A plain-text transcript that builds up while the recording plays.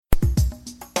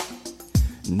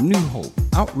New Hope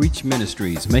Outreach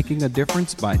Ministries, making a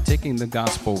difference by taking the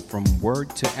gospel from word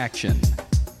to action.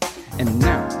 And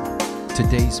now,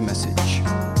 today's message.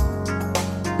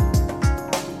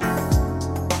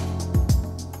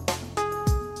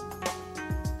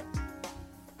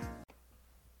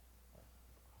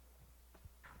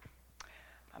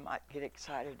 I might get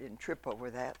excited and trip over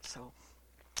that, so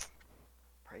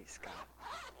praise God.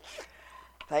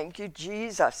 Thank you,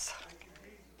 Jesus.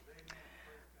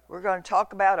 We're going to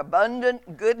talk about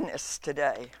abundant goodness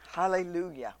today.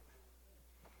 Hallelujah.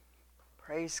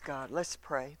 Praise God. Let's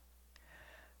pray.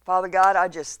 Father God, I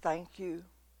just thank you.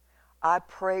 I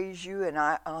praise you and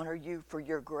I honor you for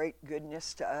your great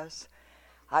goodness to us.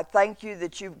 I thank you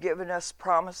that you've given us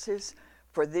promises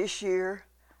for this year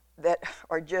that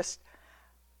are just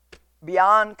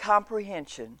beyond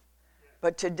comprehension.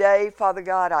 But today, Father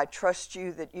God, I trust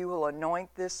you that you will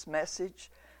anoint this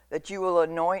message, that you will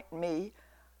anoint me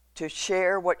to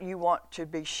share what you want to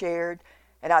be shared.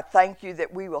 And I thank you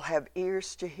that we will have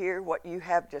ears to hear what you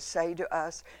have to say to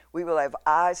us. We will have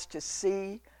eyes to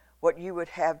see what you would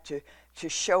have to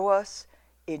show us.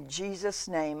 In Jesus'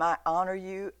 name, I honor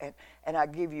you and I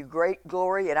give you great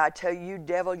glory. And I tell you,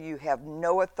 devil, you have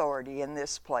no authority in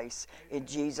this place. In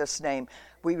Jesus' name,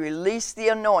 we release the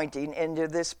anointing into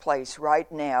this place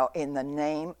right now in the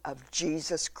name of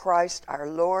Jesus Christ, our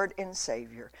Lord and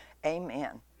Savior.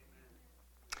 Amen.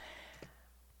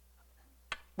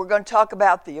 We're going to talk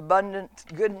about the abundant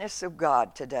goodness of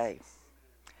God today.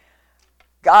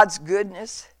 God's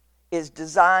goodness is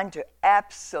designed to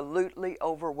absolutely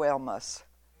overwhelm us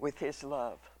with His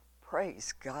love.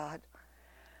 Praise God.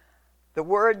 The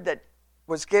word that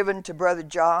was given to Brother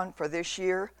John for this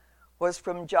year was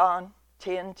from John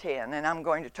 10:10, and I'm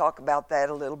going to talk about that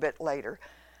a little bit later.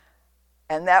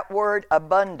 And that word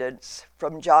abundance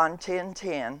from John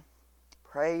 10:10,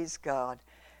 praise God,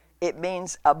 it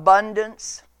means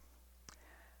abundance,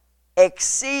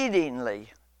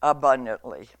 exceedingly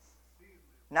abundantly.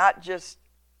 Not just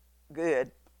good,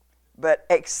 but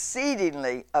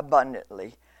exceedingly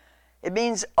abundantly. It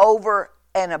means over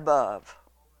and above.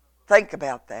 Think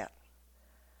about that.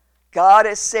 God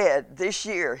has said this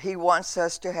year He wants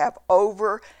us to have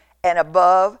over and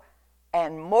above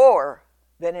and more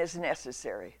than is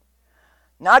necessary.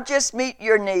 Not just meet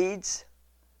your needs,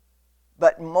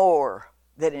 but more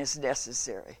than is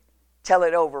necessary till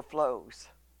it overflows.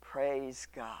 Praise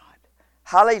God.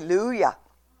 Hallelujah.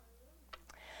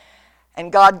 And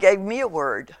God gave me a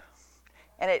word,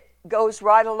 and it goes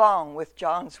right along with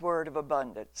John's word of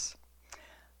abundance.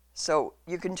 So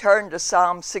you can turn to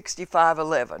Psalm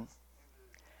 65:11.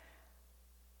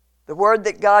 The word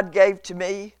that God gave to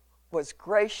me was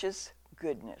gracious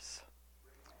goodness.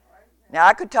 Now,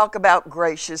 I could talk about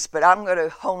gracious, but I'm going to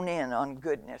hone in on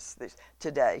goodness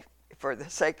today for the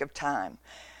sake of time.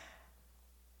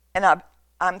 And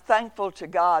I'm thankful to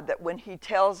God that when He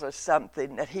tells us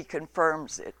something, that He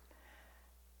confirms it.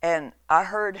 And I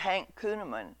heard Hank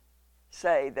Kuhneman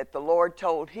say that the Lord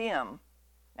told him,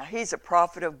 now he's a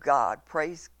prophet of God,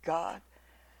 praise God,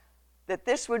 that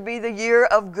this would be the year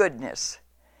of goodness.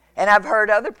 And I've heard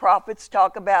other prophets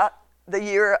talk about the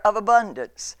year of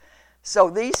abundance. So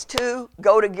these two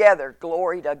go together.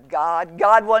 Glory to God.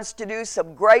 God wants to do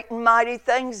some great and mighty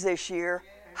things this year.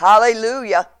 Yeah.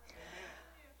 Hallelujah.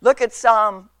 Look at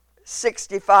Psalm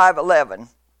 65:11.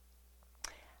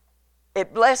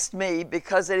 It blessed me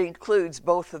because it includes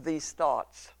both of these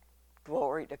thoughts.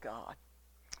 Glory to God.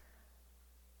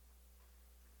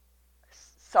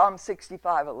 Psalm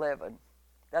 65:11.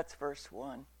 That's verse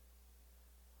 1.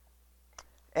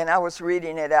 And I was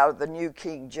reading it out of the New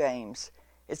King James.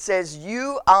 It says,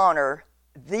 you honor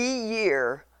the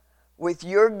year with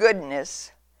your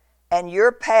goodness, and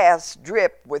your paths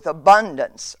drip with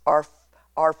abundance or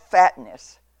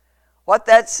fatness. What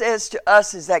that says to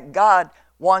us is that God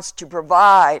wants to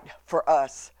provide for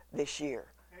us this year.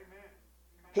 Amen.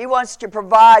 He wants to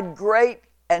provide great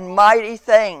and mighty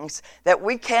things that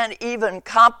we can't even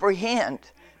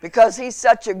comprehend because He's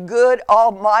such a good,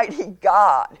 almighty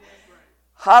God.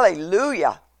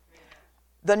 Hallelujah.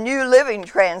 The New Living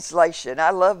Translation,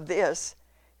 I love this.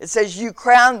 It says, you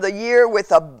crown the year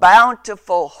with a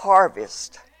bountiful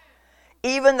harvest.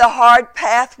 Even the hard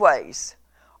pathways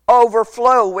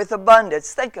overflow with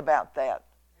abundance. Think about that.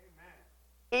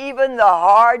 Amen. Even the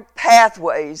hard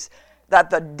pathways that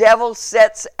the devil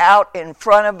sets out in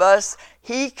front of us,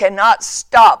 he cannot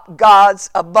stop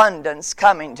God's abundance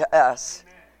coming to us.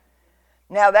 Amen.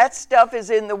 Now that stuff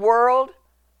is in the world,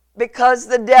 because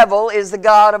the devil is the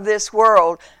god of this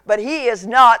world, but he is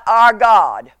not our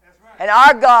God. And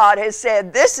our God has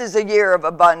said this is a year of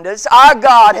abundance. Our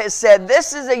God has said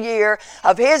this is a year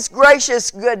of His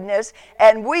gracious goodness,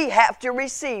 and we have to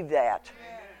receive that.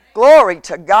 Glory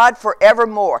to God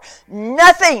forevermore.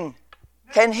 Nothing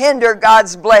can hinder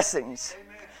God's blessings.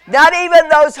 Not even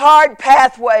those hard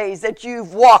pathways that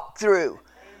you've walked through.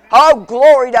 Oh,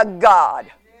 glory to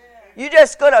God. You're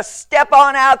just going to step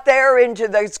on out there into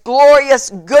this glorious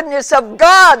goodness of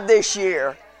God this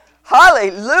year.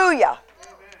 Hallelujah.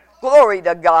 Glory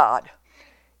to God.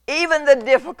 Even the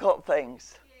difficult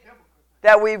things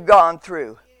that we've gone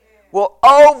through will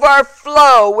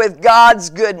overflow with God's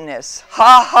goodness.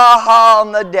 Ha, ha, ha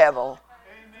on the devil.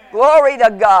 Glory to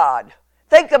God.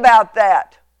 Think about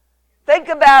that. Think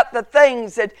about the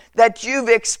things that you've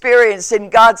experienced,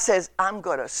 and God says, I'm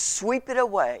going to sweep it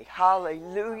away.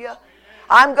 Hallelujah.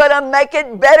 I'm going to make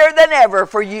it better than ever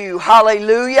for you.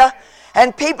 Hallelujah.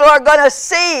 And people are going to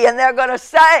see, and they're going to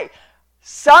say,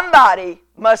 somebody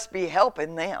must be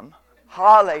helping them.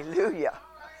 Hallelujah.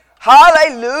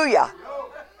 Hallelujah.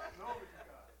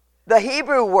 The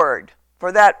Hebrew word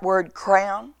for that word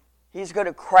crown, He's going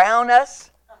to crown us.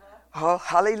 Oh,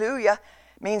 hallelujah.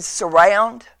 Means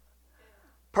surround,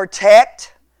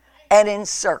 protect, and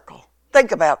encircle.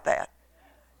 Think about that.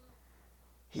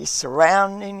 He's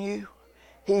surrounding you.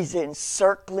 He's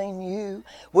encircling you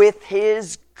with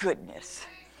His goodness.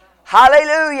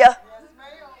 Hallelujah.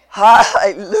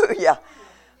 Hallelujah.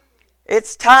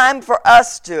 It's time for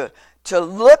us to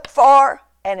look for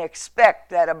and expect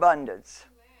that abundance.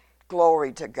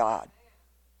 Glory to God.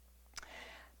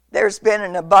 There's been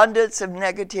an abundance of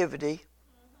negativity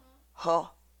for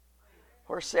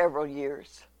several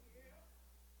years.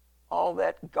 All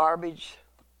that garbage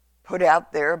put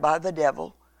out there by the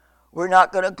devil. We're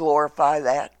not going to glorify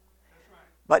that.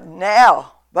 But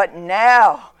now,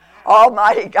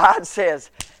 Almighty God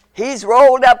says, He's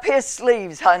rolled up His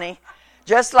sleeves, honey.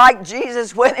 Just like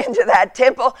Jesus went into that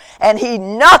temple and He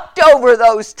knocked over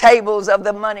those tables of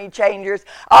the money changers.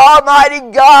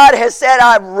 Almighty God has said,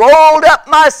 I've rolled up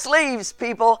my sleeves,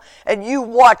 people, and you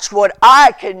watch what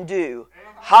I can do.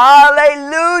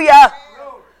 Hallelujah.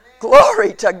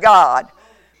 Glory to God.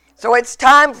 So it's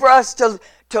time for us to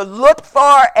look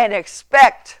for and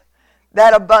expect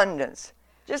that abundance.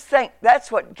 Just think, that's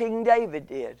what King David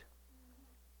did.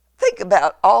 Think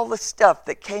about all the stuff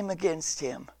that came against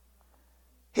him.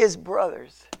 His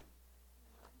brothers,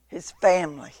 his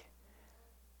family,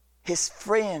 his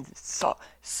friends,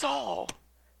 Saul.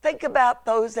 Think about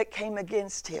those that came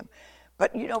against him.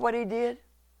 But you know what he did?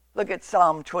 Look at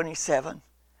Psalm 27,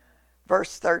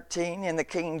 verse 13 in the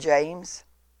King James.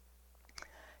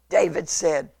 David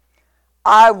said,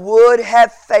 I would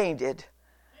have fainted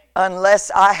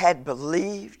unless I had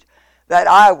believed that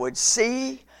I would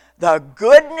see the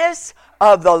goodness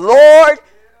of the Lord.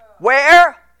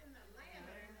 Where?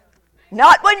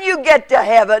 Not when you get to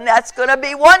heaven. That's going to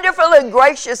be wonderful and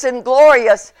gracious and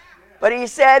glorious. But he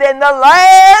said, in the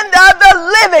land of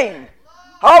the living.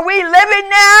 Are we living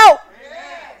now?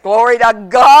 Glory to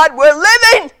God, we're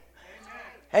living.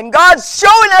 And God's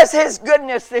showing us His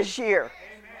goodness this year.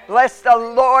 Bless the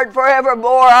Lord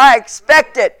forevermore. I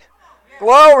expect it.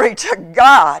 Glory to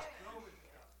God.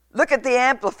 Look at the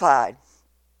Amplified.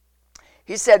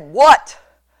 He said, what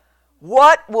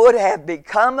would have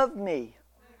become of me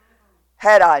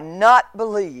had I not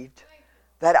believed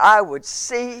that I would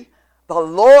see the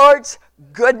Lord's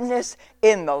goodness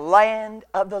in the land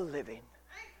of the living?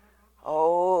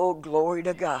 Oh, glory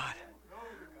to God.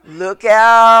 Look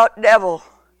out, devil.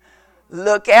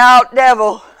 Look out,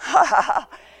 devil.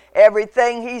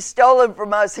 Everything He's stolen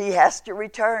from us, He has to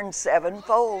return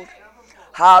sevenfold.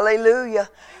 Hallelujah.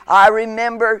 I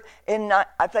remember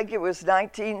I think it was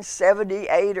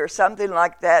 1978 or something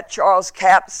like that, Charles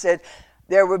Capps said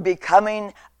there would be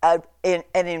coming an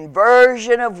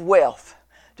inversion of wealth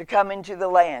to come into the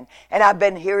land. And I've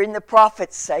been hearing the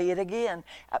prophets say it again.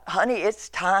 Honey, it's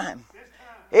time.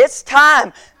 It's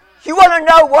time. You want to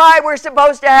know why we're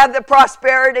supposed to have the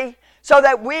prosperity? So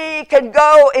that we can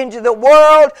go into the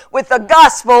world with the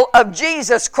gospel of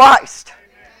Jesus Christ.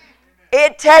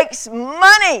 It takes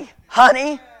money,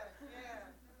 honey.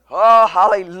 Oh,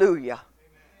 hallelujah.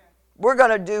 We're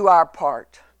going to do our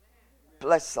part.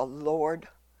 Bless the Lord.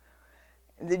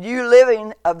 The New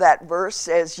Living of that verse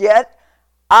says, yet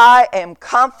I am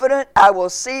confident I will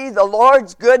see the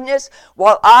Lord's goodness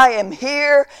while I am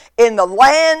here in the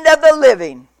land of the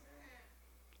living.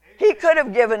 He could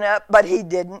have given up, but he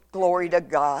didn't. Glory to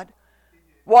God.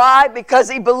 Why? Because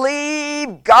he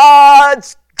believed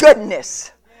God's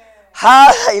goodness.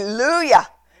 Hallelujah.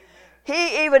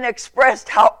 He even expressed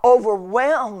how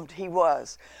overwhelmed he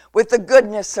was with the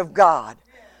goodness of God.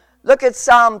 Look at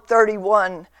Psalm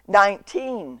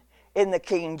 31:19 in the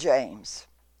King James.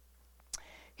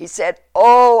 He said,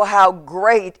 "Oh, how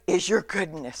great is your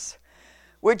goodness,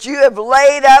 which you have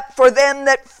laid up for them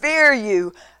that fear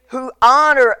you, who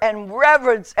honor and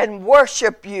reverence and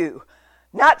worship you."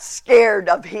 Not scared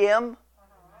of him.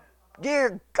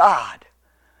 Dear God.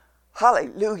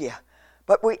 Hallelujah.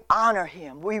 But we honor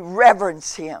him. We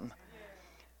reverence him.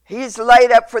 He's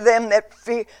laid up for them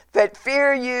that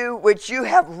fear you, which you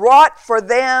have wrought for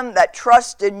them that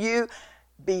trust in you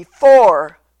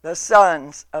before the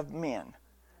sons of men.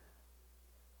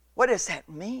 What does that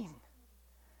mean?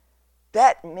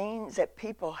 That means that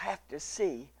people have to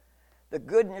see the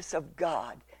goodness of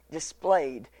God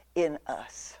displayed in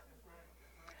us.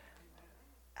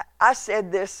 I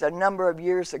said this a number of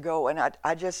years ago, and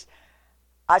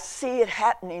I see it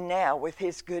happening now with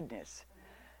his goodness.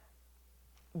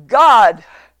 God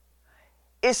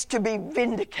is to be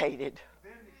vindicated.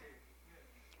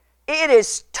 It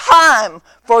is time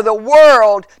for the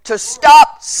world to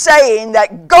stop saying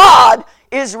that God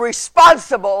is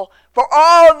responsible for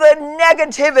all the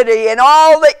negativity and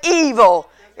all the evil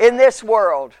in this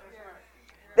world.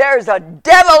 There's a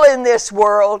devil in this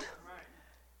world,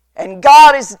 and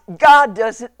God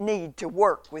doesn't need to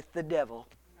work with the devil.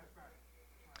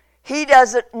 He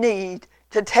doesn't need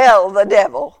to tell the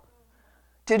devil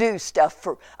to do stuff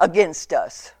against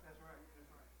us.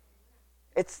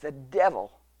 It's the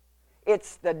devil.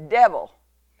 It's the devil.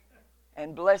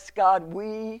 And bless God,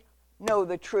 we know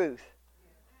the truth.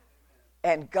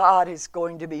 And God is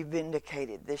going to be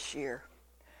vindicated this year.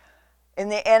 In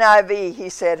the NIV, he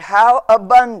said, "How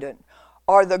abundant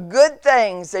are the good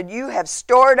things that you have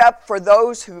stored up for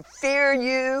those who fear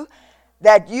you,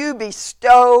 that you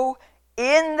bestow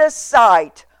in the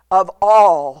sight of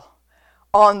all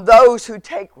on those who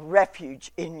take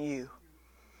refuge in you."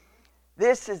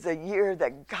 This is the year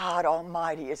that God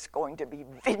Almighty is going to be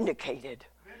vindicated.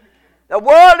 The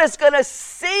world is going to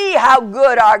see how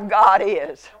good our God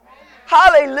is.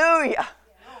 Hallelujah.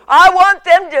 I want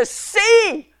them to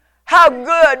see how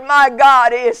good my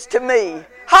God is to me.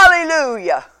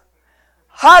 Hallelujah.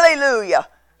 Hallelujah.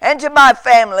 And to my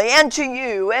family, and to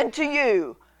you, and to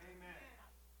you.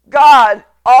 God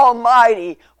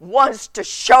Almighty wants to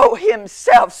show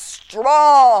himself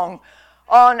strong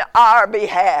on our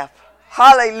behalf.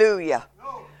 Hallelujah.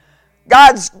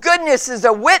 God's goodness is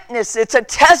a witness. It's a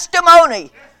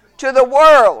testimony to the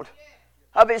world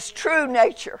of his true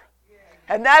nature.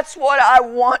 And that's what I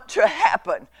want to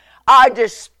happen. I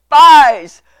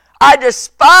despise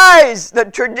the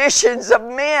traditions of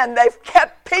men. They've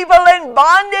kept people in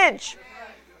bondage.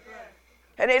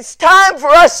 And it's time for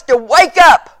us to wake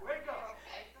up.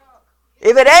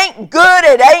 If it ain't good,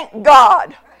 it ain't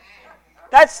God.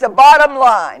 That's the bottom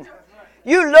line.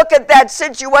 You look at that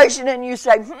situation and you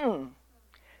say,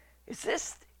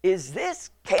 is this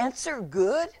cancer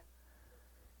good?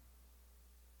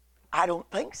 I don't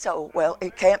think so. Well,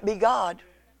 it can't be God.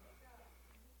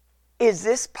 Is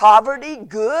this poverty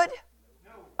good?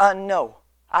 No,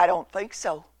 I don't think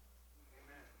so.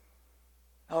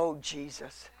 Oh,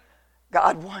 Jesus.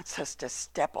 God wants us to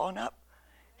step on up.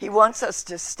 He wants us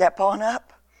to step on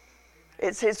up.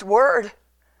 It's his word.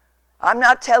 I'm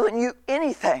not telling you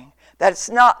anything that's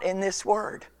not in this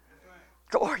word.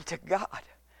 Glory to God.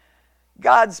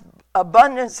 God's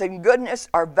abundance and goodness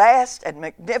are vast and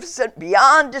magnificent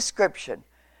beyond description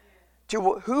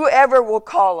to whoever will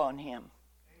call on him.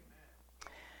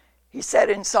 He said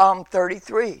in Psalm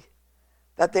 33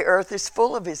 that the earth is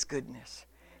full of his goodness.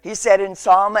 He said in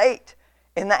Psalm 8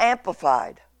 in the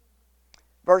Amplified,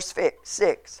 verse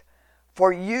 6,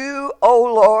 "For you, O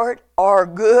Lord, are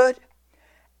good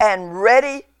and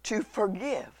ready to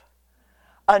forgive."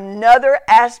 Another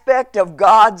aspect of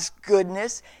God's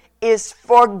goodness is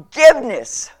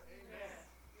forgiveness.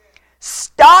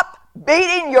 Stop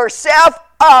beating yourself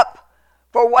up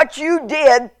for what you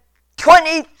did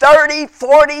 20, 30,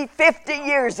 40, 50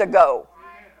 years ago.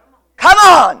 Come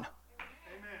on.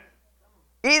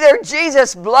 Either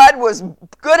Jesus' blood was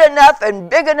good enough and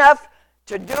big enough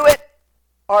to do it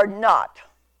or not.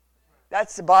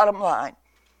 That's the bottom line.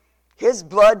 His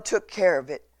blood took care of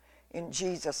it in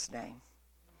Jesus' name.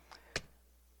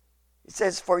 It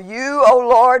says, "For you, O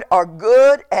Lord, are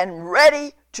good and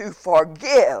ready to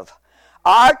forgive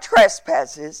our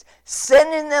trespasses,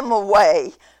 sending them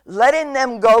away, letting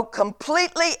them go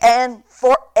completely and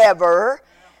forever.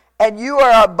 And you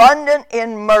are abundant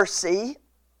in mercy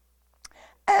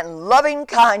and loving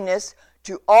kindness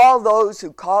to all those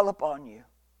who call upon you."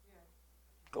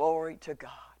 Glory to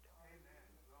God.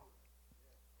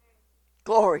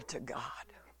 Glory to God.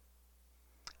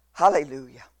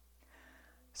 Hallelujah.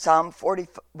 Psalm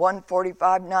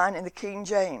 145:9 in the King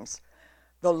James.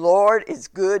 The Lord is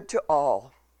good to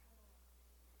all,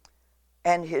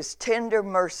 and his tender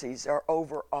mercies are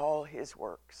over all his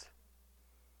works.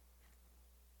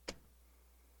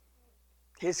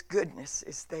 His goodness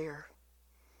is there.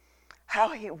 How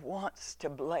he wants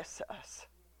to bless us.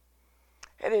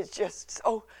 It is just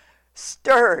so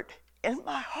stirred in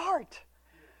my heart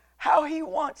how he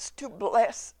wants to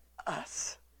bless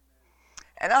us.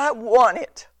 And I want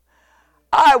it.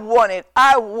 I want it.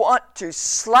 I want to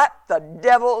slap the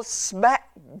devil smack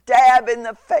dab in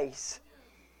the face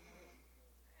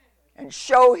and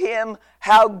show him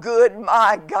how good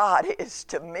my God is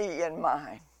to me and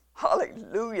mine.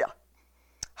 Hallelujah.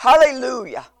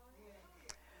 Hallelujah.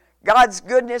 God's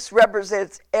goodness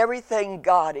represents everything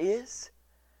God is,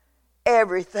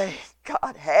 everything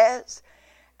God has,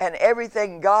 and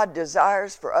everything God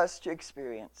desires for us to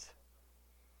experience.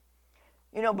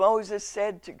 You know, Moses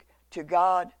said to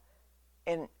God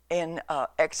in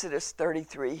Exodus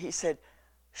 33, he said,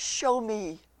 show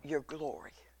me your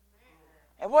glory.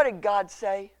 And what did God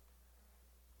say?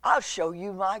 I'll show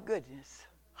you my goodness.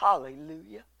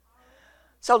 Hallelujah.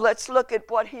 So let's look at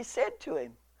what he said to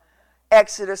him.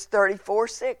 Exodus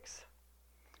 34:6.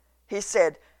 He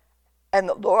said, and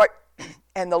the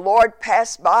Lord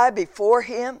passed by before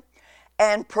him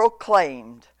and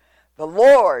proclaimed, the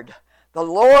Lord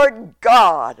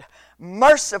God,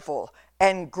 merciful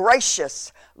and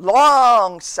gracious,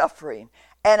 long-suffering,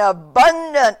 and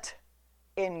abundant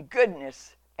in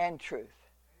goodness and truth.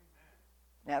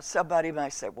 Now somebody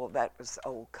might say, well, that was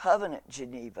Old Covenant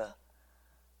Geneva.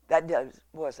 That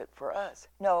wasn't for us.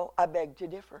 No, I beg to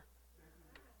differ.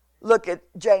 Look at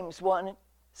James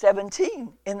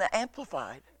 1:17 in the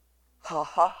Amplified. Ha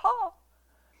ha ha.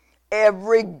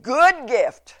 Every good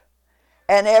gift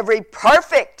and every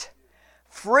perfect,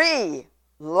 free,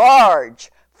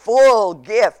 large, full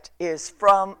gift is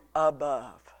from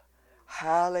above.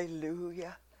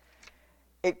 Hallelujah.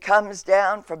 It comes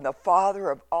down from the Father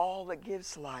of all that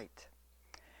gives light.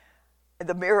 In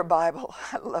the Mirror Bible,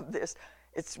 I love this.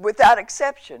 It's without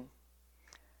exception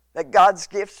that God's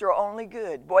gifts are only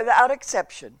good. Without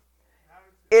exception.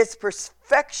 Its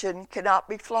perfection cannot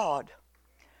be flawed.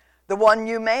 The one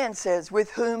new man says,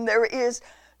 with whom there is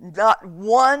not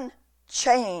one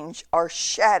change or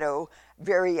shadow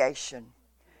variation.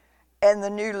 And the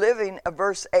New Living of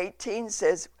verse 18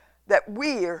 says that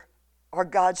we are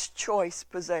God's choice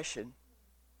possession.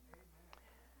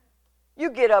 You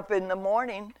get up in the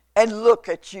morning and look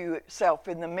at yourself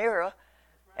in the mirror,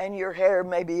 and your hair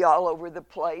may be all over the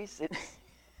place and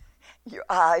your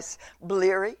eyes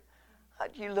bleary.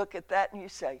 You look at that and you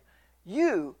say,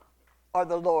 you are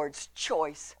the Lord's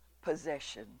choice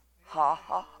possession. Ha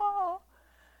ha ha.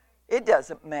 It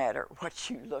doesn't matter what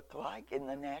you look like in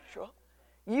the natural.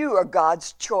 You are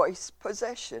God's choice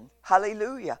possession.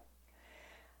 Hallelujah.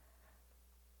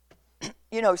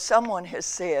 You know, someone has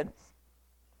said,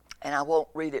 and I won't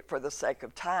read it for the sake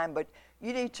of time, but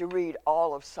you need to read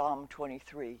all of Psalm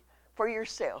 23 for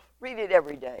yourself. Read it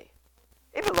every day.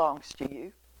 It belongs to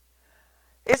you.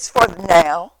 It's for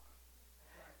now.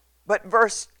 But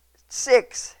verse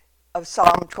 6 of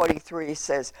Psalm 23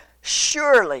 says,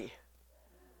 surely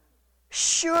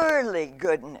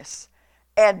goodness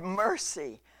and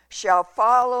mercy shall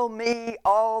follow me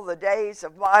all the days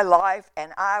of my life,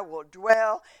 and I will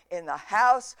dwell in the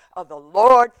house of the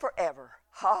Lord forever.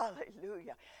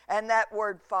 Hallelujah. And that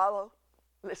word follow,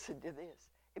 listen to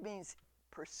this. It means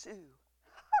pursue.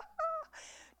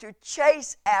 To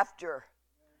chase after.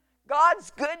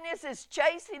 God's goodness is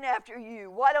chasing after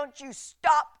you. Why don't you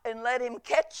stop and let him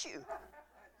catch you?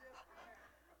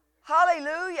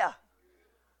 Hallelujah.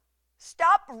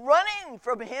 Stop running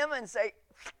from him and say,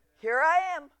 here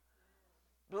I am.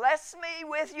 Bless me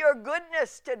with your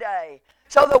goodness today,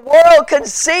 so the world can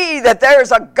see that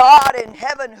there's a God in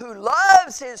heaven who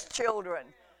loves his children.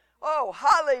 Oh,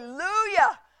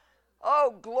 hallelujah.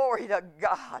 Oh, glory to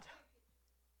God.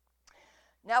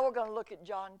 Now we're going to look at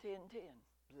John 10:10.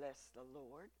 Bless the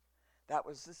Lord. That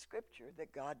was the scripture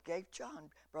that God gave John,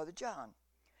 Brother John.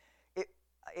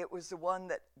 It was the one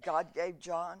that God gave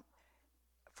John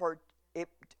for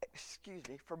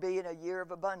being a year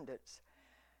of abundance.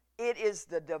 It is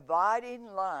the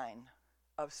dividing line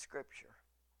of Scripture.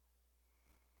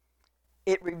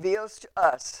 It reveals to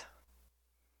us,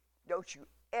 don't you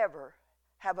ever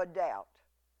have a doubt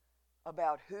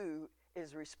about who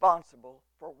is responsible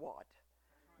for what.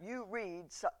 You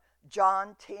read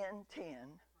John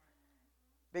 10:10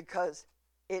 because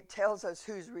it tells us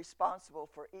who's responsible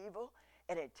for evil,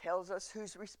 and it tells us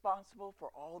who's responsible for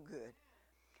all good.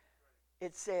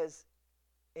 It says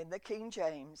in the King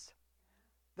James,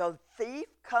 The thief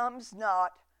comes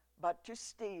not but to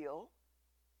steal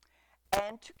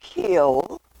and to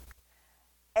kill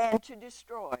and to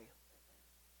destroy.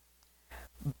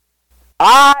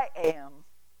 I am.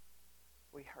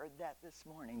 We heard that this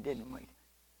morning, didn't we?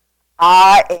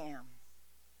 I am.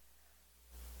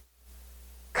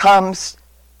 Comes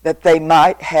that they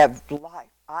might have life.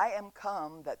 I am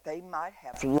come that they might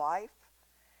have life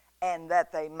and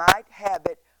that they might have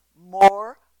it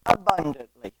more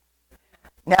abundantly.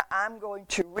 Now I'm going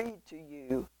to read to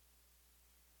you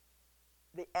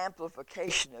the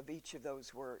amplification of each of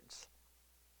those words.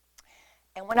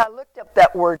 And when I looked up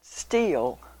that word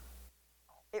steal,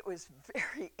 it was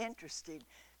very interesting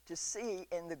to see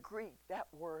in the Greek that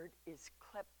word is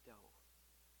klepto.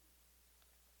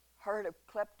 Heard of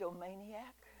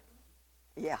kleptomaniac?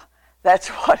 Yeah, that's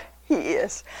what he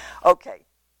is. Okay,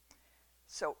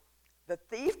 so the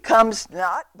thief comes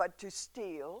not but to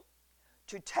steal,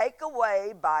 to take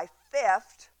away by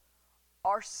theft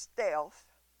or stealth.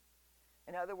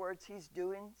 In other words, he's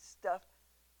doing stuff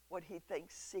what he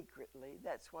thinks secretly.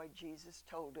 That's why Jesus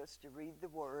told us to read the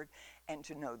word and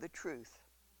to know the truth.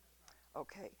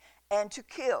 Okay, and to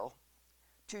kill,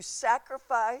 to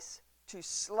sacrifice, to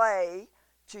slay,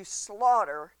 to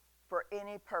slaughter for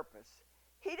any purpose.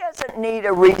 He doesn't need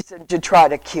a reason to try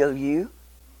to kill you.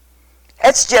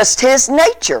 It's just his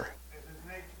nature.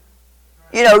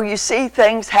 You know, you see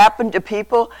things happen to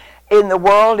people in the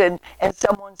world and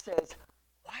someone says,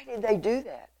 why did they do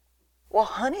that? Well,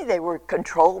 honey, they were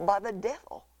controlled by the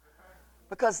devil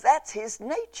because that's his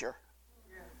nature.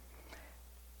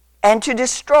 And to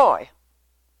destroy,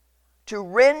 to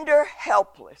render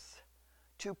helpless,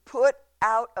 to put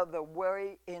out of the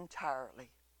way entirely.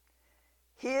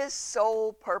 His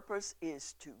sole purpose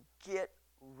is to get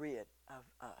rid of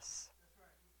us.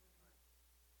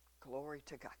 Glory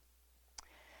to God.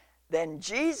 Then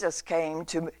Jesus came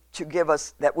to give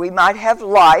us that we might have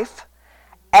life,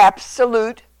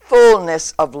 absolute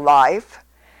fullness of life,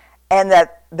 and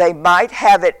that they might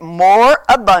have it more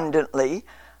abundantly,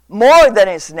 more than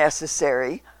is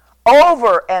necessary,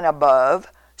 over and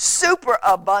above, super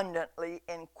abundantly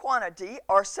in quantity,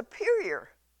 or superior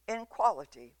in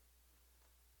quality.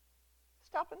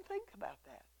 Stop and think about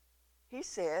that. He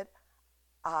said,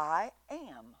 I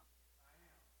am.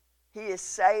 He is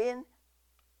saying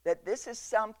that this is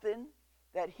something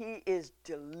that he is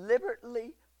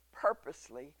deliberately,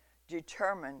 purposely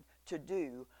determined to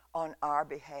do on our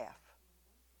behalf.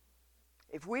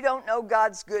 If we don't know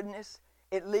God's goodness,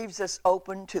 it leaves us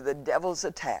open to the devil's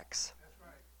attacks.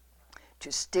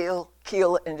 To steal,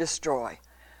 kill, and destroy.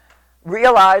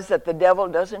 Realize that the devil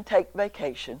doesn't take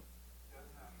vacation.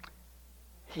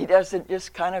 He doesn't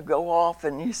just kind of go off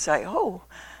and you say, oh,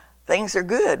 things are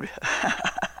good.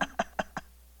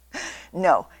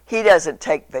 No, he doesn't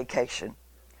take vacation.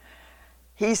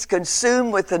 He's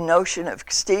consumed with the notion of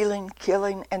stealing,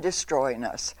 killing, and destroying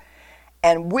us.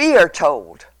 And we are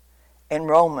told in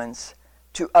Romans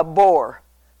to abhor,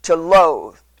 to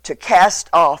loathe, to cast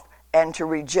off, and to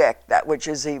reject that which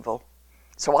is evil.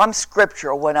 So I'm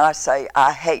scriptural when I say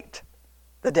I hate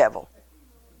the devil.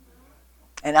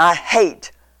 And I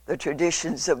hate the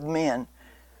traditions of men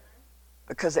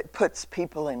because it puts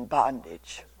people in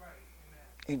bondage.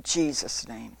 In Jesus'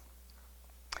 name.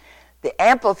 The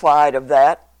Amplified of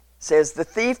that says, the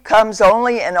thief comes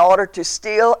only in order to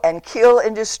steal and kill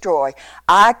and destroy.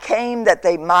 I came that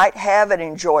they might have and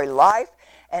enjoy life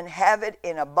and have it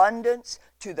in abundance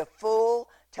to the full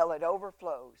till it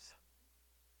overflows.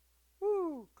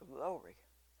 Woo, glory.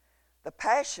 The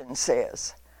Passion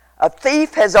says, a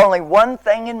thief has only one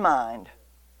thing in mind.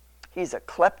 He's a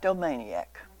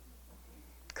kleptomaniac.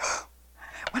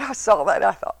 When I saw that,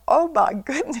 I thought, oh my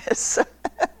goodness.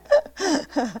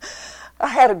 I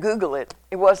had to Google it.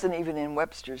 It wasn't even in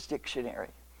Webster's dictionary.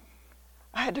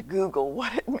 I had to Google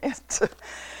what it meant.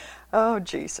 Oh,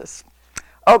 Jesus.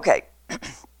 Okay.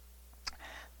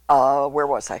 Where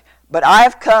was I? But I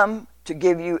have come to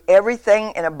give you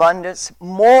everything in abundance,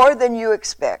 more than you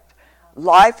expect.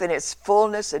 Life in its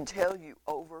fullness until you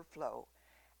overflow.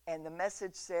 And the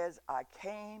Message says, I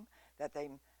came that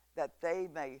they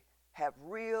may have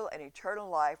real and eternal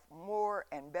life, more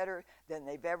and better than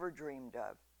they've ever dreamed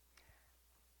of.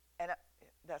 And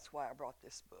that's why I brought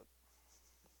this book.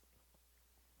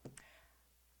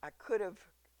 I could have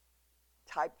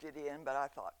typed it in, but I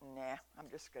thought, nah, I'm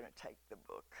just going to take the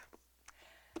book.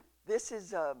 This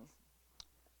is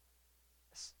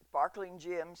Sparkling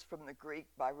Gems from the Greek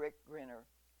by Rick Renner.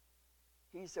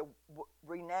 He's a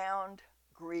renowned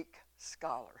Greek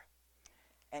scholar.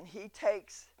 And he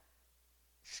takes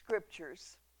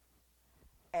scriptures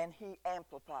and he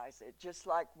amplifies it, just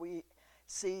like we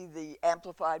see the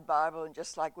Amplified Bible and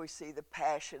just like we see the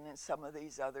Passion and some of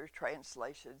these other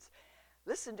translations,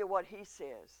 listen to what he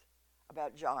says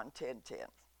about John 10:10.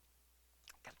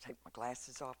 I've got to take my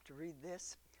glasses off to read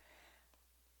this.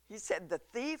 He said, the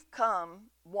thief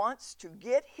wants to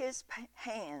get his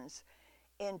hands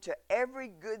into every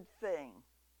good thing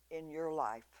in your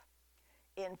life.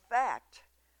 In fact,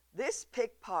 this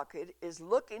pickpocket is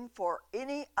looking for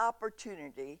any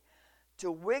opportunity to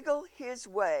wiggle his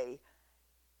way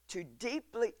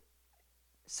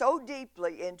so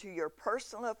deeply into your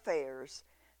personal affairs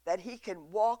that he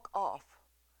can walk off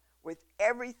with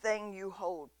everything you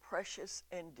hold precious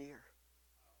and dear.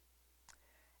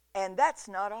 And that's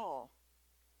not all.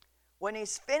 When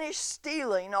he's finished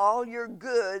stealing all your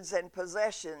goods and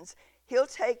possessions, he'll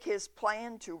take his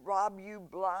plan to rob you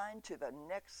blind to the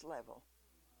next level.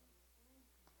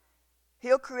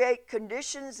 He'll create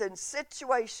conditions and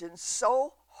situations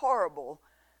so horrible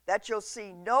that you'll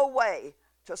see no way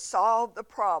to solve the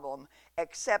problem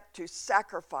except to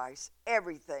sacrifice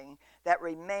everything that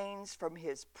remains from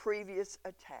his previous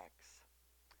attacks.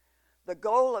 The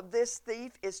goal of this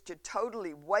thief is to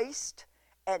totally waste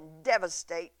and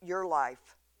devastate your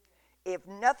life. If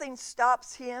nothing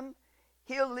stops him,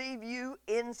 he'll leave you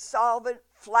insolvent,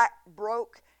 flat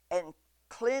broke, and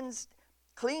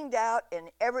cleaned out in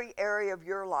every area of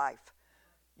your life.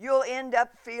 You'll end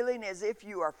up feeling as if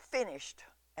you are finished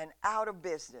and out of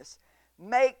business.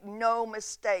 Make no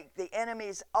mistake, the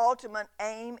enemy's ultimate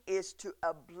aim is to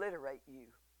obliterate you.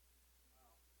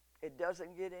 It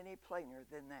doesn't get any plainer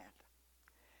than that.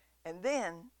 And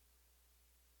then,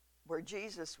 where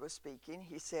Jesus was speaking,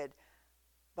 he said,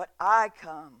 but I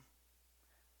come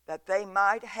that they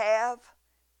might have,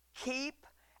 keep,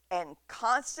 and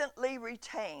constantly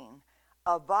retain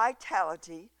a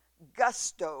vitality,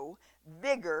 gusto,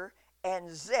 vigor, and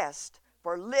zest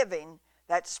for living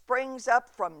that springs up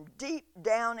from deep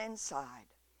down inside.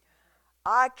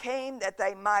 I came that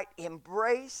they might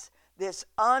embrace this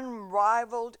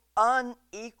unrivaled,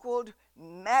 unequaled,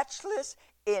 matchless,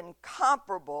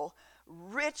 incomparable,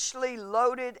 richly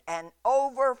loaded, and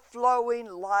overflowing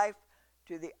life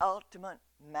to the ultimate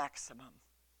maximum.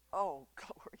 Oh,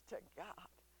 glory to God.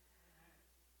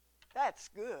 That's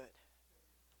good.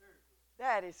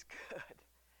 That is good.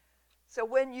 So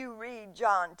when you read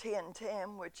John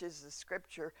 10:10, which is the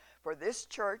scripture for this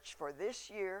church, for this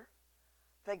year,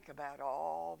 think about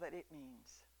all that it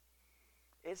means.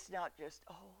 It's not just,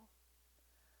 oh,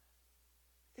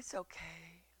 it's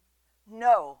okay.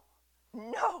 No.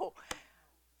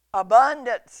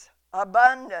 Abundance.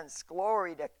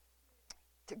 Glory to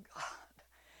God.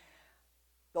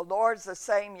 The Lord's the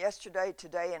same yesterday,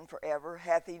 today, and forever.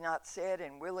 Hath he not said,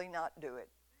 and will he not do it?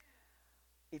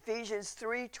 Ephesians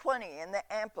 3:20 in the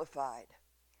Amplified.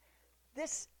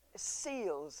 This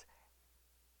seals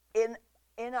in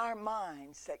our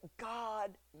minds that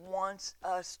God wants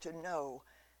us to know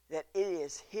that it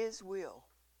is his will,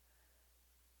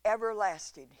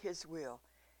 everlasting his will.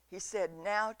 He said,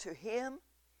 now to him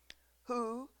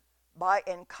who,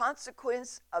 in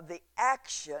consequence of the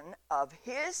action of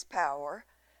his power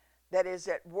that is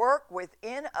at work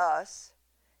within us,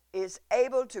 is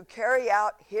able to carry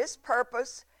out his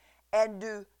purpose and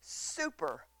do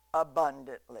super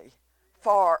abundantly,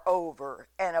 far over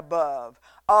and above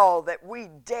all that we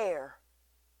dare.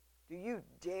 Do you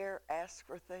dare ask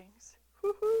for things?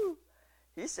 Woo-hoo.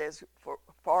 He says,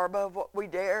 far above what we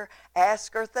dare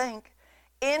ask or think,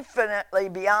 infinitely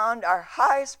beyond our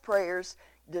highest prayers,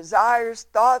 desires,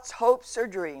 thoughts, hopes, or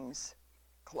dreams.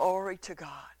 Glory to God.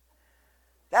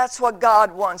 That's what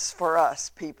God wants for us,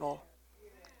 people.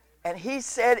 And he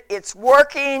said it's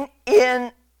working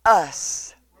in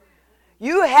us.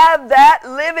 You have that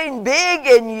living big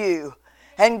in you.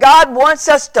 And God wants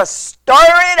us to stir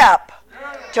it up.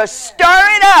 To stir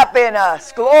it up in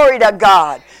us. Glory to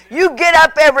God. You get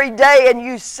up every day and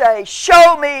you say,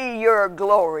 show me your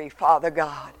glory, Father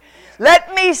God.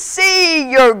 Let me see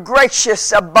your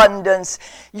gracious abundance,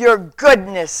 your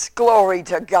goodness. Glory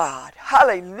to God.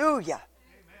 Hallelujah.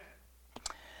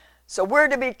 So we're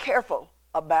to be careful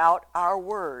about our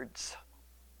words.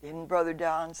 Didn't Brother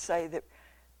Don say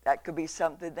that could be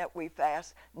something that we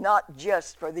fast? Not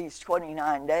just for these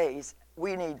 29 days.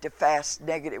 We need to fast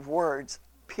negative words,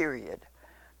 period.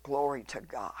 Glory to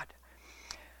God.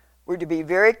 We're to be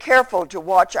very careful to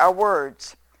watch our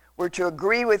words. We're to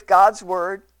agree with God's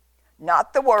word,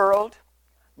 not the world,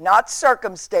 not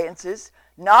circumstances,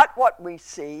 not what we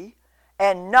see,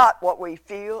 and not what we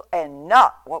feel, and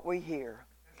not what we hear.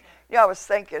 You know, I was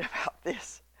thinking about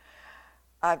this.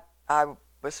 I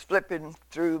was flipping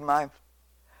through my,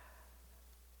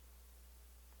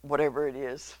 whatever it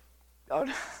is.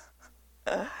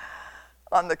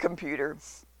 on the computer.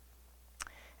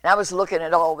 And I was looking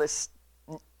at all this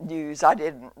news. I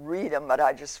didn't read them, but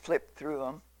I just flipped through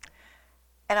them.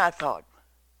 And I thought,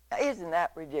 isn't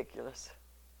that ridiculous?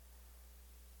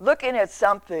 Looking at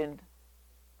something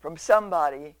from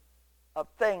somebody of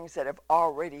things that have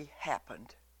already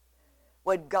happened.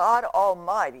 When God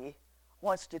Almighty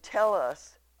wants to tell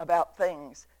us about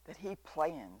things that He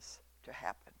plans to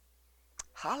happen.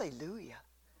 Hallelujah.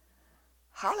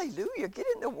 Hallelujah. Get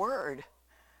in the Word.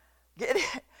 Get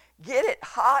it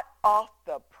hot off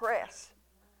the press.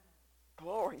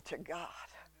 Glory to God.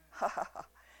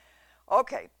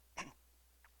 Okay.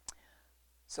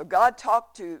 So God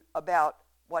talked about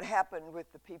what happened with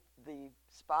the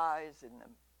spies and the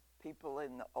people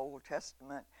in the Old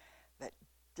Testament that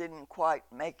didn't quite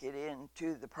make it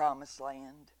into the promised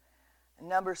land. In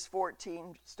Numbers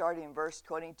 14, starting in verse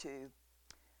 22,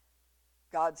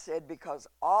 God said, because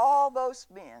all those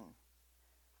men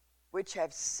which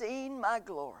have seen my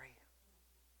glory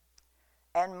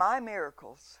and my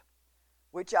miracles,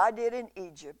 which I did in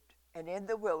Egypt and in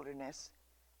the wilderness,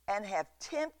 and have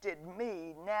tempted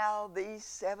me now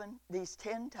these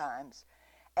 10 times,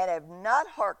 and have not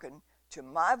hearkened to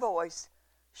my voice,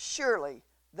 surely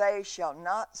they shall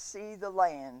not see the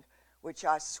land which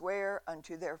I swear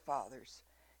unto their fathers,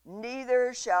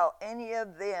 neither shall any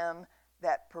of them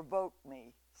that provoke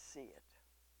me see it.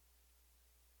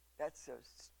 That's a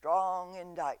strong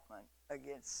indictment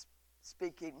against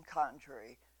speaking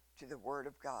contrary to the Word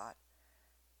of God.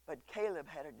 But Caleb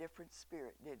had a different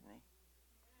spirit, didn't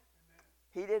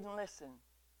he? He didn't listen.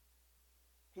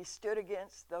 He stood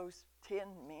against those 10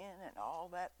 men and all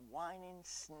that whining,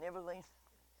 sniveling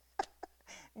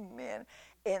men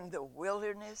in the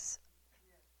wilderness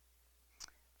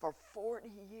for 40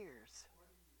 years.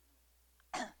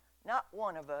 Not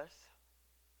one of us,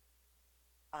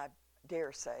 I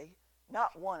dare say,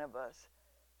 not one of us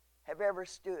have ever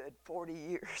stood 40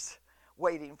 years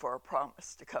waiting for a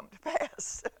promise to come to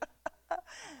pass.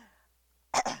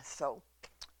 So,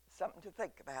 something to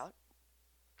think about.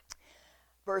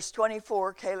 Verse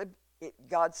 24,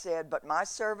 God said, but my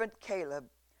servant Caleb,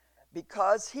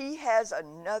 because he has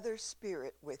another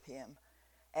spirit with him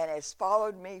and has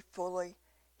followed me fully,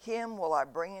 him will I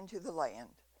bring into the land.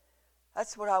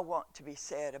 That's what I want to be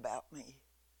said about me.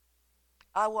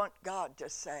 I want God to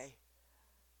say,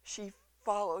 she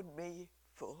followed me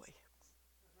fully.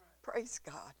 Praise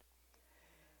God.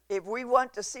 If we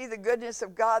want to see the goodness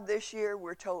of God this year,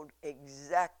 we're told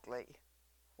exactly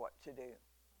what to do.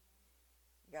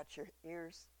 You got your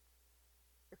ears,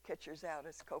 your catchers out,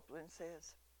 as Copeland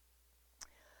says.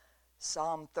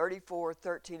 Psalm 34,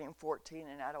 13 and 14,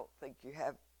 and I don't think you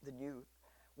have the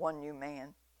one new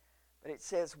man. But it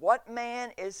says, what man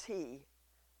is he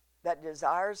that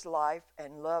desires life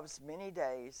and loves many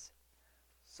days,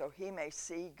 so he may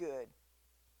see good?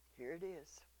 Here it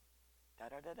is.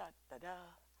 Da-da-da-da-da-da.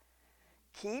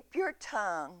 Keep your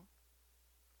tongue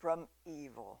from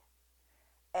evil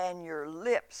and your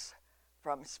lips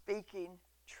from speaking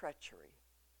treachery.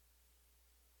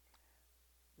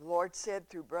 The Lord said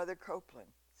through Brother Copeland,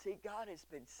 see, God has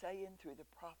been saying through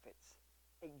the prophets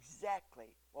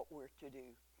exactly what we're to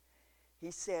do. He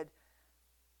said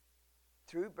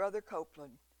through Brother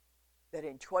Copeland that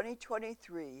in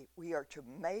 2023 we are to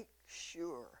make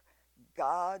sure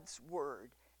God's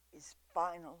word is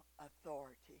final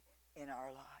authority in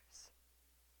our lives.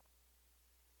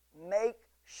 Make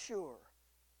sure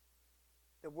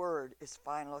the word is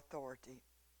final authority.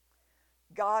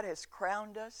 God has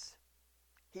crowned us.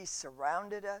 He's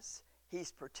surrounded us.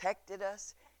 He's protected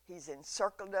us. He's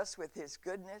encircled us with his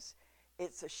goodness.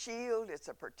 It's a shield. It's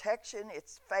a protection.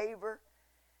 It's favor.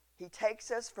 He takes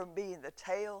us from being the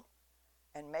tail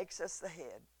and makes us the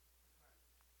head.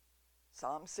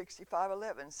 Psalm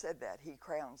 65:11 said that. He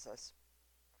crowns us.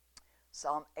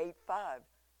 Psalm 8:5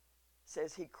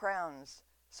 says he crowns,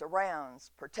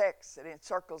 surrounds, protects, and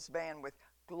encircles man with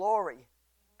glory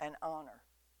and honor.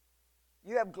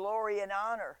 You have glory and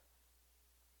honor.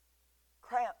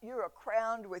 You are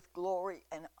crowned with glory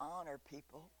and honor,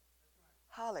 people.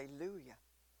 Hallelujah.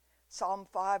 Psalm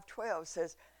 5:12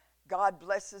 says, God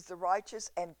blesses the righteous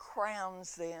and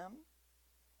crowns them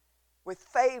with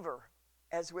favor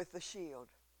as with the shield.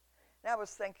 And I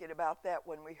was thinking about that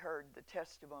when we heard the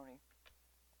testimony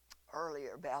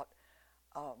earlier about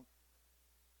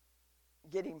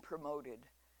getting promoted.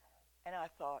 And I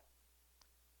thought,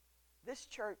 this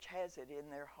church has it in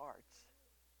their hearts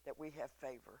that we have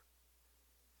favor.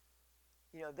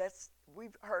 You know,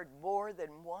 we've heard more than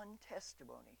one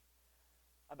testimony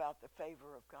about the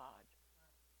favor of God.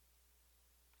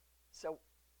 So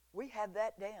we have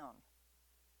that down.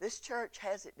 This church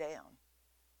has it down.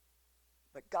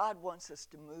 But God wants us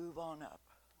to move on up.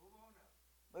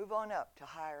 Move on up to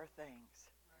higher things.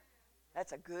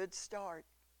 That's a good start.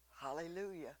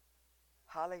 Hallelujah.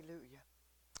 Hallelujah.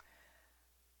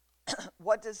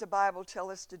 What does the Bible tell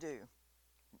us to do?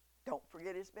 Don't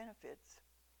forget his benefits.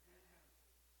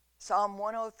 Psalm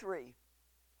 103.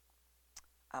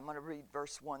 I'm going to read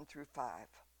verse 1 through 5.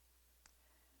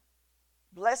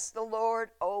 Bless the Lord,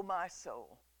 O my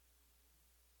soul,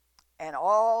 and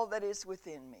all that is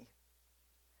within me.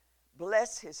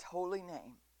 Bless his holy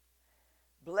name.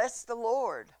 Bless the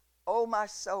Lord, O my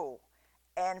soul,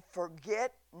 and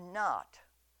forget not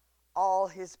all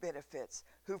his benefits,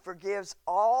 who forgives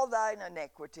all thine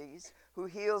iniquities, who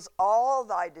heals all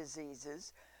thy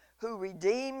diseases, who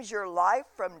redeems your life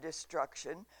from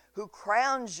destruction, who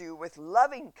crowns you with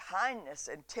loving kindness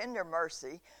and tender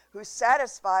mercy, who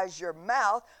satisfies your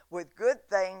mouth with good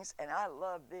things, and I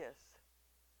love this,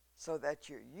 so that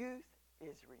your youth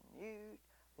is renewed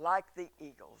like the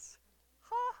eagles.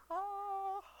 Ha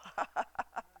ha!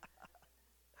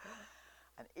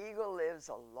 An eagle lives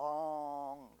a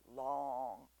long,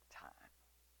 long time.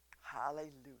 Hallelujah.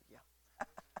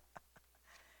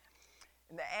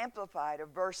 In the Amplified of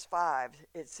verse 5,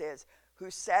 it says, who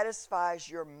satisfies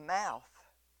your mouth,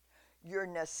 your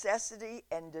necessity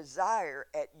and desire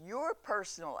at your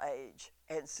personal age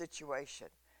and situation.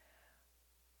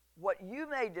 What you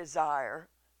may desire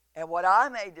and what I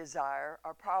may desire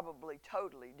are probably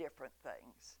totally different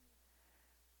things.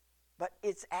 But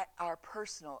it's at our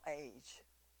personal age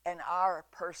and our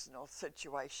personal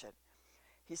situation.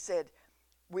 He said,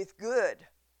 with good,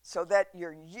 so that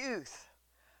your youth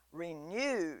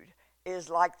renewed is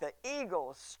like the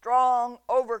eagle, strong,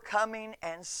 overcoming,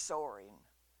 and soaring. Amen.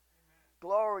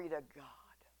 Glory to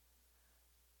God.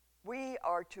 We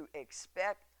are to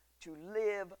expect to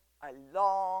live a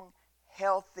long,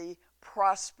 healthy,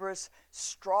 prosperous,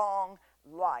 strong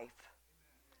life.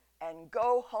 Amen. And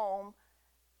go home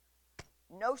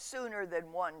no sooner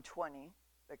than 120,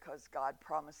 because God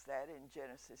promised that in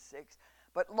Genesis 6,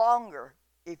 but longer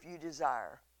if you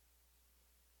desire,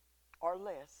 or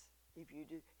less if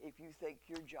you think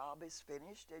your job is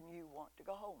finished and you want to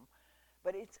go home.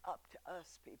 But it's up to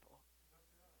us, people.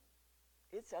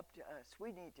 It's up to us.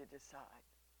 We need to decide.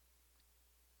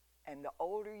 And the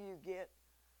older you get,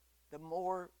 the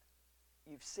more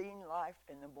you've seen life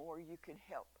and the more you can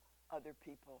help other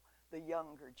people, the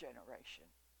younger generation,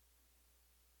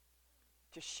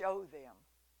 to show them.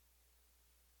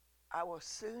 I will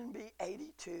soon be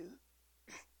 82,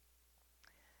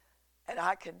 and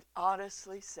I can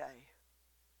honestly say,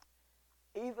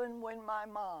 even when my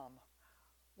mom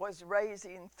was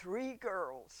raising 3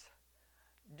 girls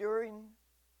during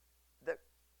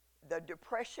the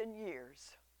Depression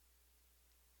years,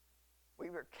 we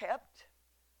were kept,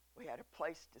 we had a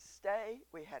place to stay,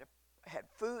 we had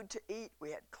food to eat, we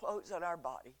had clothes on our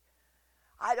body.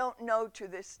 I don't know to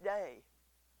this day,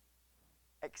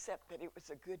 except that it was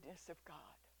the goodness of God.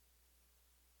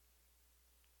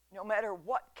 No matter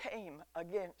what came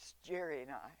against Jerry and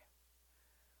I,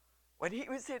 when he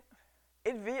was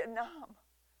in Vietnam,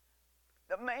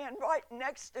 the man right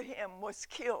next to him was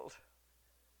killed,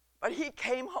 but he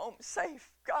came home safe.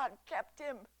 God kept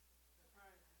him.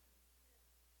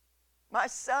 My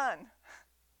son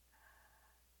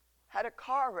had a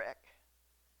car wreck,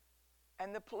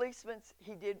 and the policeman,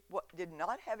 he did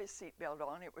not have his seatbelt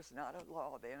on. It was not a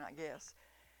law then, I guess.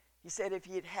 He said if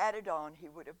he had had it on, he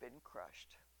would have been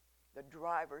crushed. The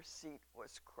driver's seat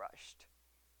was crushed.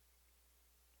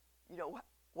 You know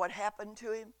what happened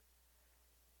to him?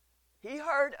 He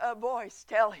heard a voice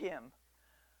tell him,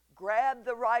 grab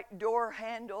the right door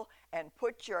handle and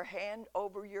put your hand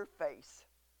over your face.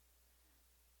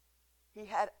 He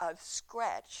had a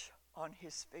scratch on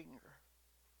his finger.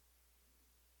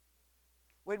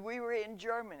 When we were in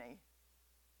Germany,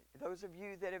 those of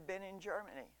you that have been in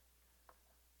Germany,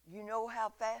 you know how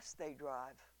fast they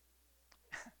drive.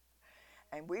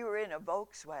 And we were in a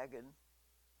Volkswagen,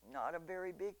 not a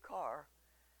very big car,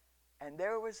 and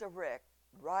there was a wreck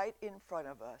right in front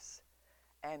of us,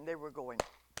 and they were going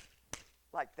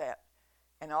like that.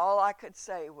 And all I could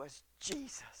say was,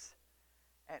 Jesus.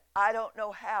 And I don't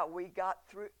know how we got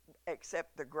through,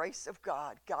 except the grace of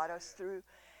God got us through.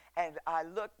 And I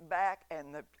looked back,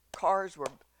 and the cars were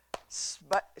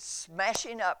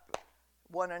smashing up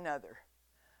one another.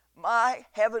 My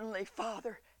Heavenly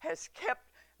Father has kept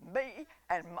me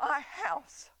and my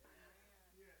house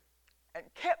and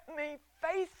kept me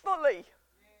faithfully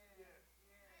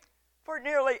for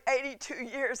nearly 82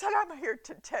 years. And I'm here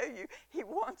to tell you, He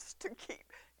wants to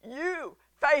keep you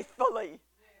faithfully.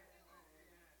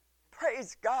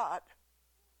 Praise God.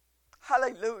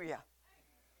 Hallelujah.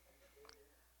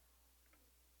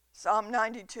 Psalm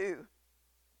 92,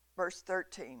 verse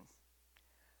 13.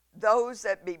 Those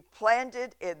that be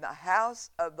planted in the house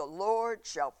of the Lord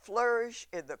shall flourish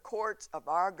in the courts of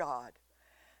our God.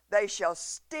 They shall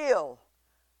still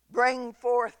bring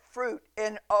forth fruit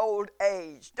in old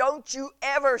age. Don't you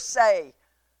ever say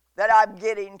that I'm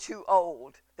getting too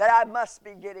old, that I must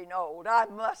be getting old, I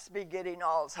must be getting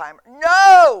Alzheimer's.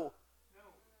 No!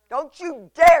 Don't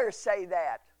you dare say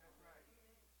that.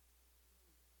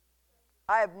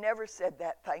 I have never said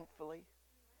that, thankfully.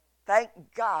 Thank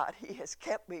God he has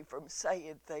kept me from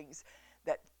saying things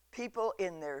that people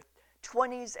in their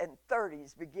 20s and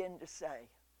 30s begin to say.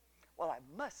 Well, I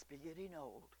must be getting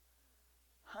old.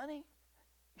 Honey,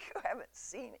 you haven't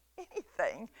seen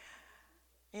anything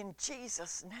in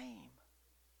Jesus' name.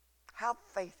 How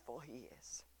faithful he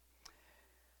is.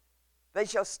 They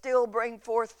shall still bring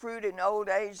forth fruit in old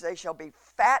age. They shall be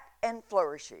fat and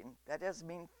flourishing. That doesn't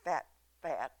mean fat,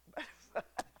 but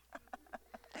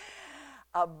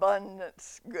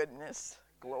abundance, goodness,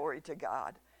 glory to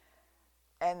God.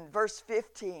 And verse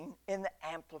 15 in the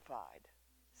Amplified.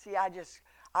 See,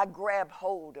 I grab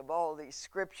hold of all these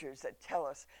scriptures that tell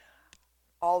us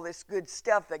all this good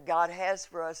stuff that God has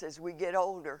for us as we get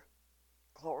older.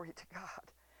 Glory to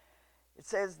God. It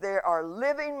says there are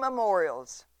living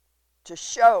memorials to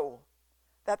show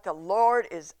that the Lord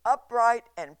is upright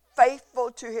and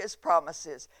faithful to his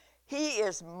promises. He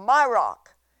is my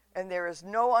rock, and there is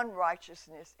no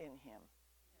unrighteousness in him.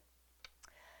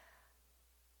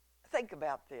 Think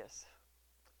about this.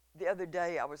 The other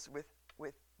day I was with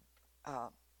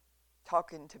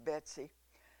talking to Betsy,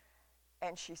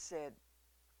 and she said,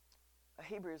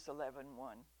 Hebrews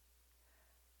 11:1,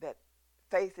 that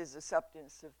faith is the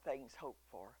substance of things hoped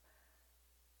for.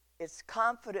 It's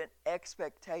confident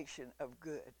expectation of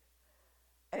good.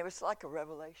 And it was like a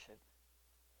revelation.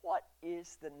 What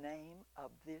is the name of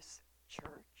this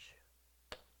church?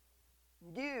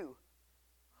 New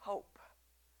Hope.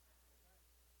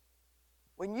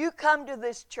 When you come to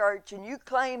this church and you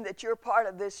claim that you're part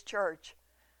of this church,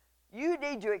 you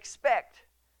need to expect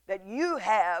that you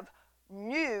have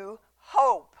new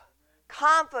hope.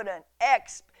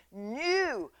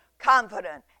 New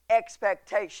confident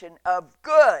expectation of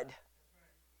good.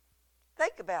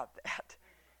 Think about that.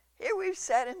 Here we've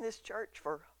sat in this church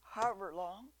for however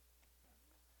long.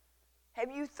 Have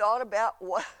you thought about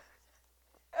what?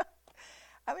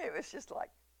 I mean, it was just like,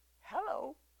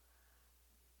 hello.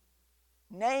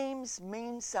 Names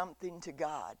mean something to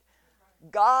God.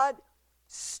 God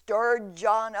stirred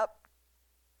John up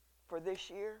for this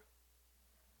year.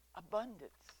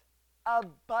 Abundance.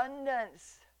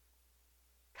 Abundance.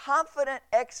 Confident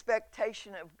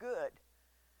expectation of good.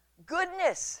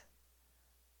 Goodness.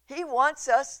 He wants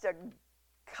us to,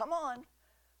 come on,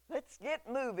 let's get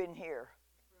moving here.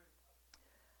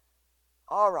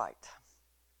 All right.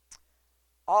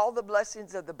 All the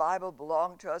blessings of the Bible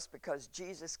belong to us because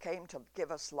Jesus came to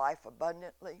give us life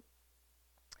abundantly.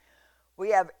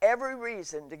 We have every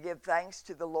reason to give thanks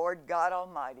to the Lord God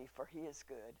Almighty, for he is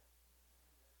good.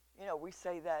 You know, we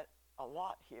say that a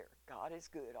lot here. God is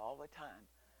good all the time.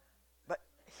 But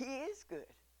he is good.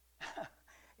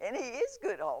 And he is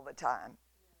good all the time.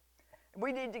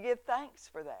 We need to give thanks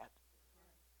for that.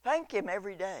 Thank him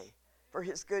every day for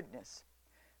his goodness.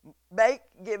 Make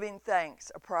giving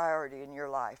thanks a priority in your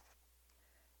life.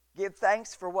 Give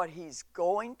thanks for what he's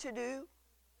going to do.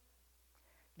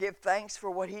 Give thanks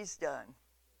for what he's done.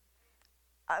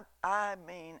 I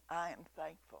mean, I am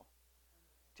thankful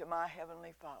to my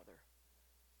Heavenly Father.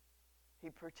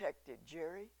 He protected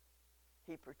Jerry.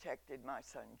 He protected my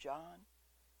son John.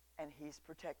 And he's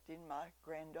protecting my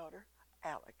granddaughter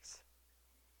Alex.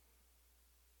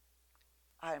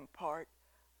 I am part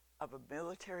of a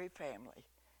military family.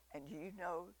 And do you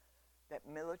know that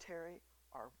military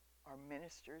are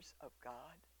ministers of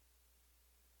God?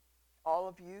 All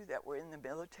of you that were in the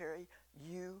military,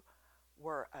 you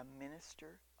were a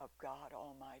minister of God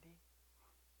Almighty.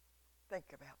 Think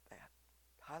about that.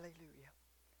 Hallelujah.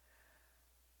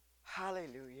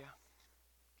 Hallelujah.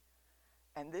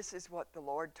 And this is what the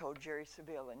Lord told Jerry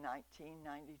Seville in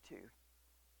 1992.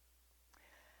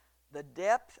 The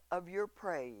depth of your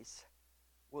praise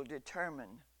will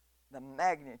determine the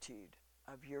magnitude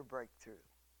of your breakthrough.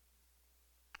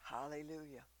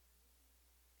 Hallelujah.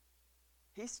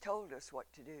 He's told us what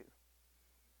to do.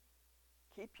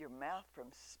 Keep your mouth from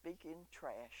speaking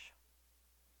trash.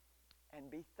 And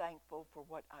be thankful for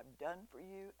what I've done for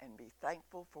you, and be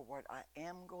thankful for what I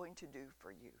am going to do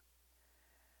for you.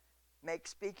 Make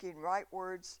speaking right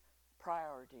words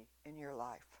priority in your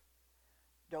life.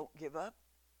 Don't give up.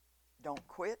 Don't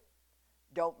quit.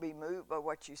 Don't be moved by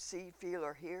what you see, feel,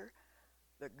 or hear.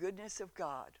 The goodness of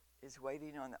God is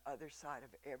waiting on the other side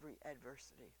of every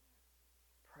adversity.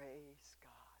 Praise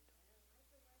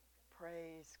God.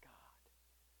 Praise God.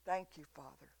 Thank you,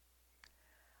 Father.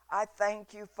 I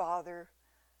thank you, Father.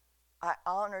 I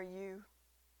honor you.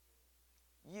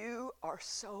 You are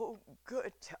so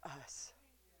good to us.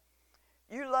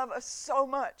 You love us so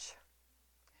much.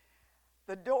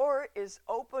 The door is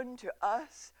open to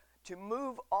us to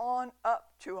move on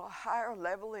up to a higher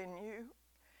level in you.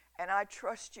 And I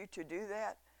trust you to do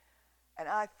that. And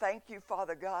I thank you,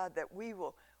 Father God, that we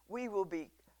will be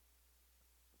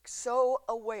so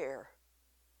aware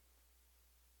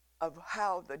of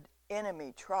how the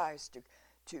enemy tries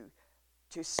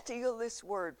to steal this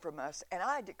word from us. And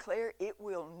I declare it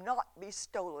will not be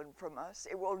stolen from us.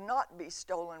 It will not be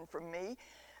stolen from me.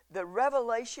 The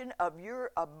revelation of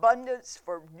your abundance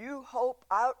for New Hope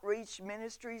Outreach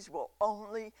Ministries will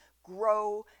only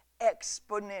grow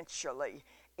exponentially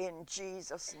in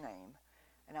Jesus' name.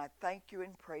 And I thank you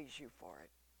and praise you for it.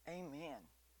 Amen.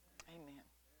 Amen.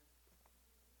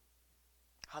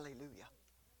 Hallelujah.